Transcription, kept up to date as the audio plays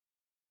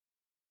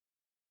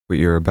What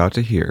you're about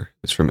to hear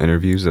is from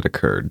interviews that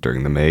occurred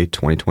during the May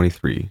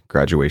 2023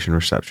 graduation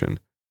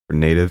reception for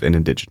Native and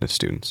Indigenous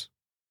students.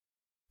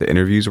 The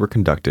interviews were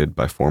conducted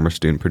by former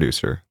student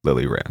producer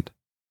Lily Rand.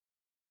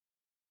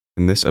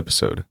 In this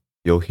episode,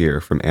 you'll hear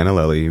from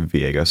Analleli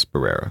Villegas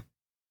Barrera.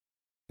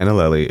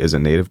 Analleli is a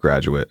Native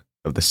graduate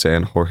of the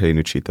San Jorge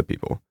Nuchita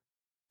people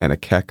and a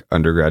Keck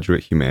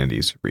Undergraduate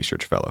Humanities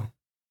Research Fellow.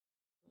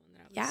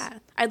 Yeah,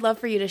 I'd love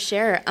for you to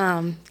share,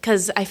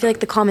 because I feel like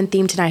the common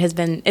theme tonight has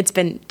been, it's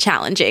been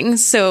challenging.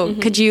 So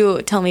could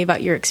you tell me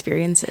about your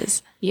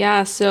experiences?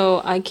 Yeah,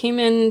 so I came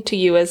into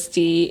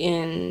USD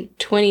in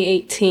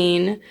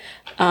 2018,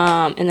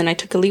 and then I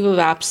took a leave of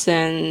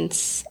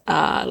absence,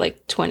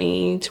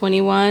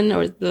 2021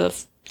 or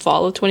the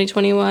fall of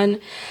 2021.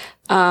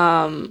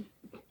 And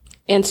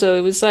so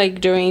it was like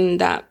during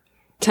that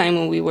time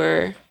when we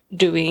were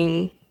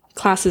doing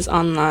classes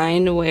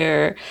online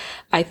where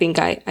I think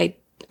I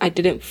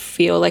didn't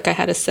feel like I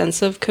had a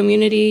sense of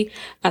community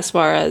as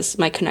far as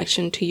my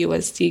connection to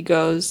USD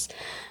goes.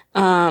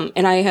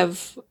 And I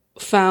have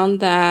found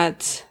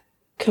that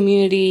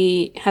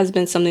community has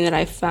been something that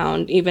I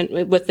found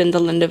even within the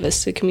Linda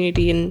Vista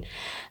community, and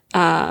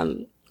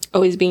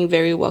always being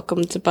very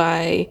welcomed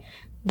by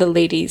the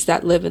ladies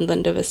that live in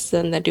Linda Vista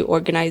and that do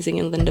organizing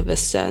in Linda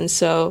Vista. And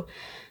so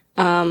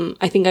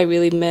I think I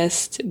really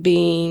missed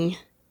being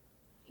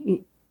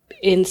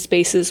in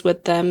spaces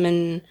with them.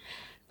 And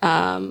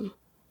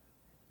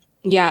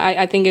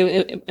I think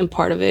in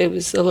part of it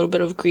was a little bit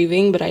of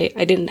grieving, but I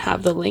didn't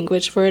have the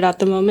language for it at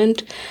the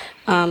moment.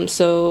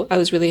 So I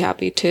was really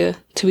happy to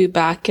be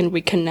back and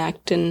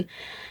reconnect and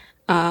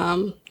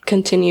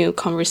continue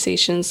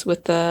conversations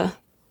with the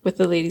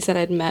ladies that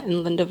I'd met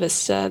in Linda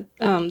Vista.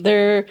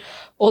 They're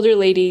older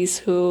ladies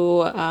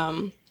who,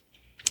 have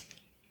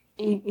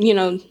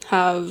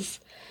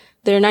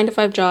their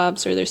 9-to-5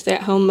 jobs or they're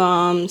stay-at-home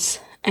moms,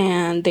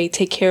 and they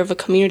take care of a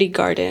community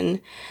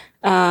garden.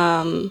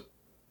 And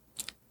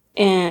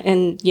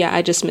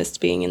I just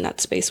missed being in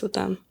that space with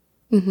them.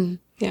 Mm-hmm.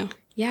 Yeah.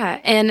 Yeah.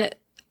 And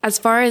as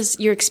far as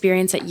your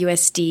experience at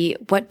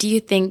USD, what do you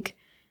think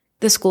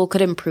the school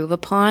could improve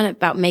upon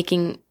about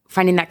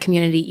finding that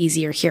community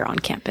easier here on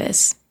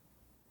campus?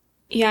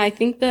 Yeah, I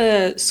think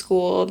the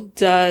school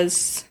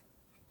does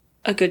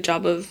a good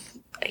job of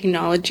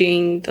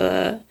acknowledging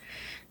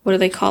what do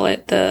they call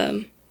it?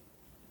 The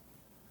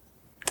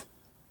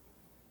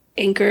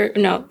Anchor?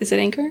 No, is it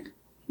Anchor?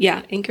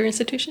 Yeah, Anchor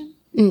Institution?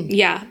 Mm.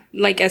 Yeah,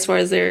 like as far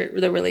as their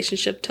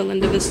relationship to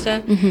Linda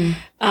Vista.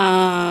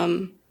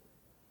 Mm-hmm.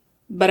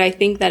 But I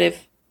think that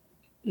if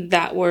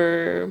that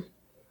were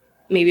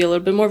maybe a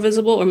little bit more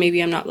visible, or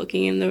maybe I'm not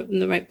looking in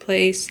the right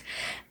place,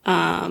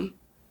 I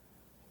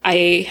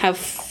have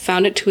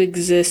found it to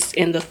exist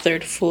in the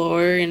 3rd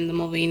floor in the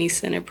Mulvaney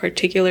Center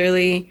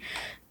particularly.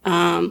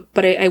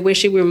 But I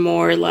wish it were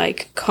more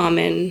like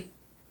common,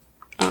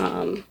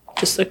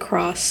 just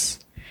across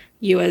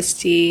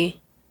USD.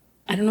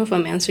 I don't know if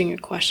I'm answering your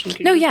question.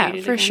 No,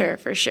 yeah, for sure.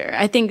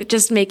 I think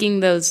just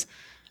making those,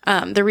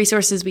 the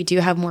resources we do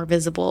have more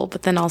visible,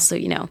 but then also,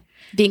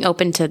 being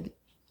open to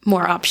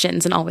more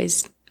options and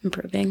always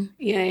improving.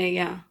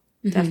 Yeah.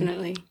 Mm-hmm.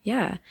 Definitely.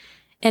 Yeah.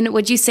 And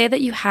would you say that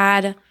you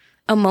had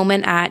a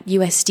moment at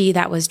USD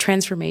that was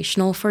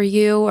transformational for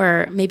you,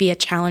 or maybe a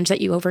challenge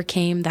that you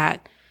overcame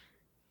that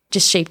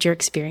just shaped your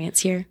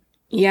experience here?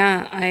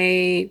 Yeah,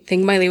 I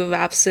think my leave of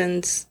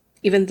absence,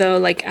 even though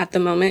like at the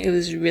moment it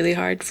was really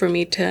hard for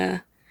me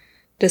to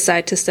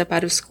decide to step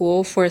out of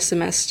school for a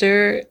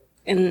semester.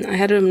 And I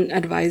had an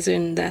advisor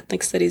in the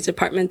ethnic studies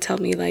department tell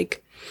me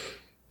like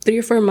 3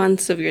 or 4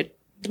 months of your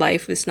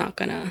life is not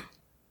gonna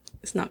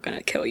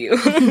kill you.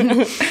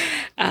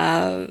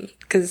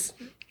 'Cause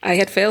I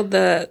had failed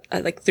the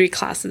 3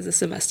 classes a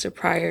semester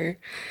prior.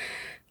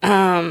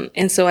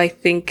 And so I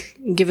think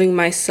giving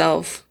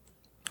myself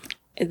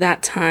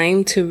that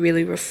time to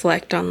really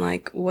reflect on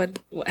like what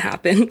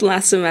happened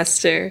last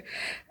semester,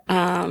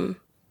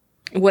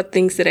 what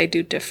things did I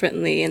do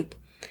differently, and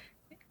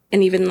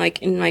even like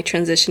in my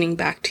transitioning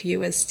back to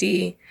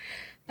USD,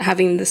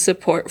 having the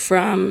support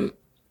from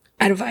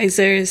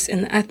advisors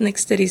in the ethnic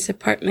studies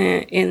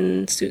department,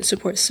 in student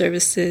support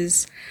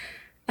services,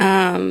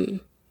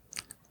 different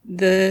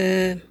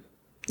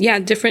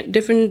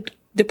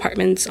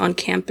departments on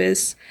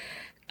campus,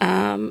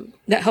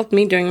 that helped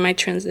me during my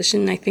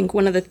transition. I think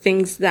one of the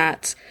things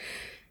that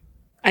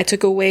I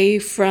took away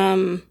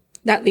from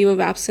that leave of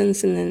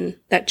absence, and then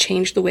that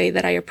changed the way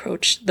that I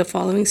approached the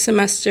following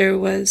semester,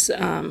 was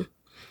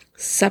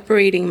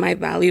separating my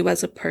value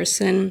as a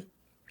person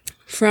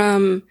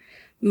from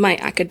my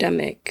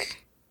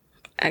academic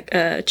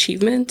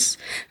achievements.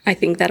 I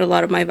think that a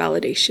lot of my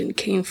validation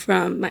came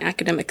from my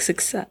academic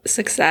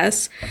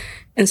success.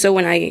 And so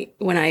when I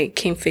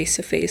came face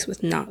to face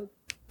with not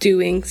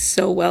doing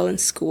so well in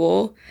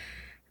school,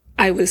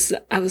 I was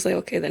like,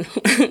 okay, then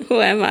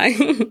who am I?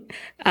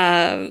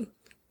 A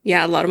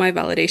lot of my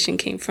validation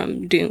came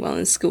from doing well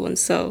in school. And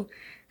so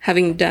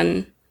having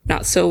done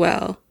not so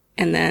well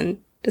and then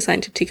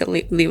deciding to take a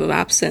leave of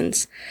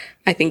absence,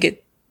 I think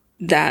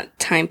that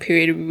time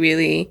period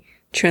really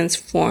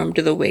transformed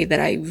the way that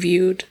I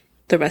viewed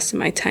the rest of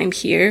my time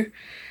here.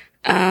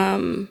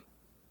 And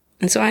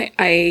so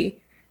I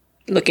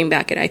looking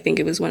back at it, I think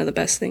it was one of the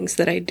best things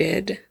that I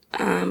did,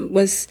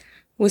 was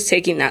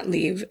taking that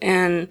leave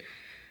and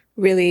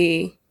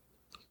really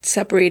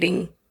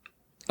separating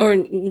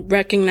or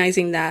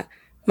recognizing that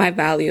my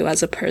value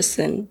as a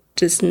person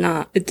does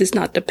not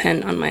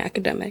depend on my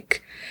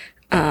academic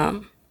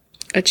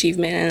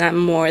achievement, and I'm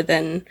more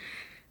than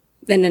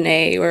an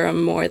A, or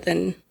I'm more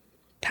than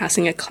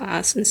passing a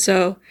class. And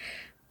so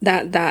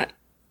that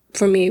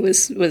for me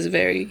was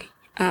very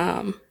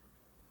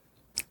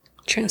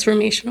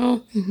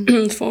transformational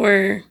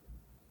for,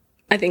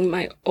 I think,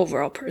 my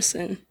overall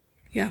person.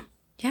 Yeah.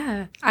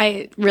 Yeah,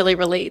 I really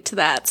relate to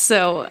that.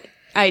 So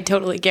I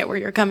totally get where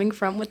you're coming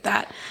from with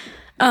that.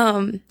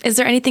 Is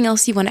there anything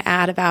else you want to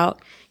add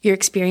about your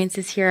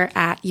experiences here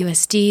at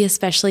USD,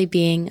 especially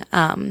being,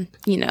 in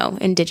an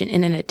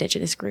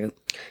Indigenous group?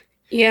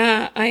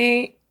 Yeah,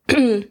 I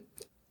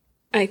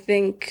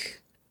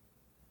think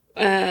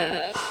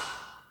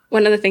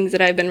one of the things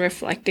that I've been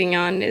reflecting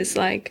on is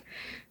like,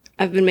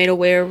 I've been made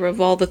aware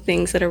of all the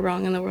things that are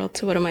wrong in the world.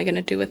 So what am I going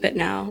to do with it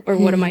now? Or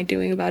what am I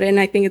doing about it? And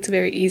I think it's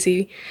very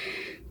easy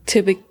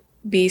to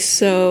be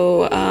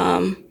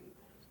so,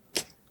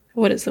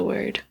 what is the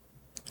word?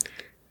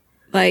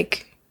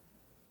 Like,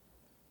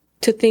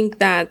 to think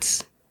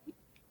that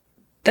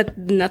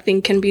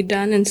nothing can be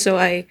done. And so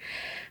I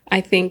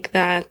think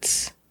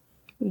that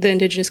the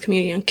Indigenous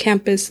community on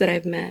campus that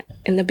I've met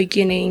in the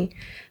beginning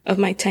of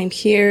my time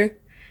here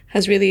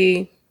has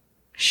really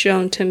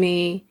shown to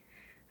me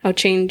how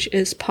change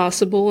is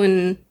possible,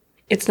 and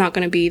it's not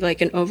going to be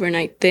like an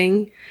overnight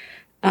thing.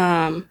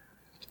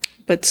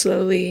 But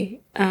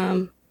slowly,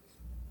 I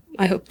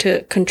hope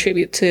to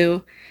contribute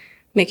to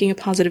making a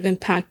positive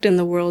impact in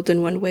the world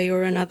in one way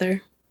or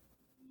another.